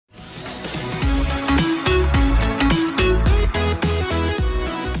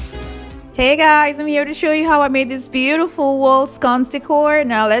Hey guys, I'm here to show you how I made this beautiful wall sconce decor.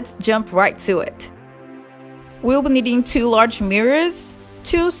 Now let's jump right to it. We'll be needing 2 large mirrors,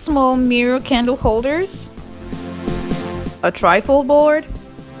 2 small mirror candle holders, a trifold board,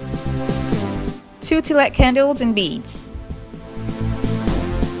 2 Tealight candles and beads,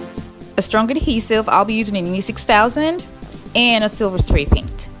 a strong adhesive, I'll be using an E6000, and a silver spray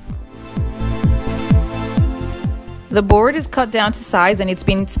paint. The board is cut down to size and it's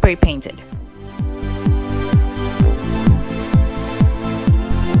been spray painted.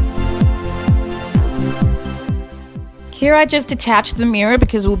 Here I just detached the mirror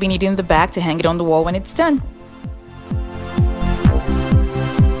because we'll be needing the back to hang it on the wall when it's done.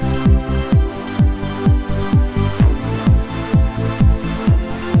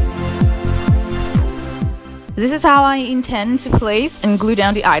 This is how I intend to place and glue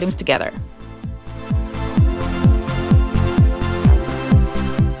down the items together.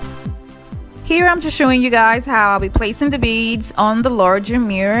 Here I'm just showing you guys how I'll be placing the beads on the larger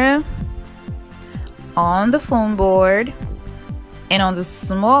mirror, on the foam board, and on the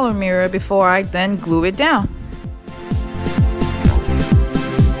smaller mirror before I then glue it down.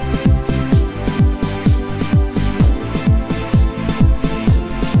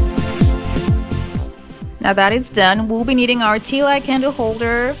 Now that is done, we'll be needing our Tealight candle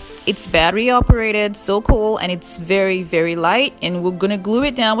holder. It's battery operated, so cool, and it's very, very light, and we're gonna glue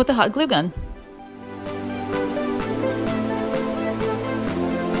it down with a hot glue gun.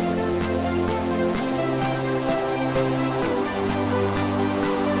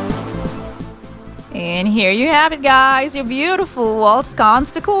 And here you have it, guys, your beautiful wall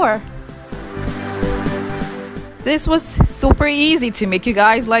sconce decor. This was super easy to make, you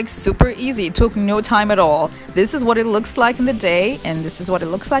guys, like super easy. It took no time at all. This is what it looks like in the day, and this is what it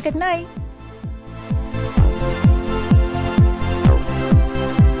looks like at night.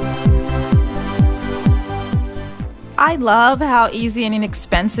 I love how easy and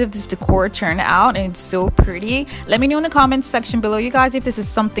inexpensive this decor turned out, and it's so pretty. Let me know in the comments section below, you guys, if this is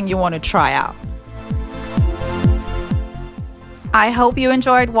something you want to try out. I hope you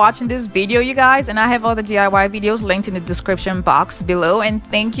enjoyed watching this video, you guys, and I have all the DIY videos linked in the description box below. And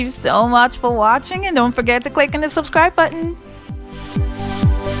thank you so much for watching, and don't forget to click on the subscribe button.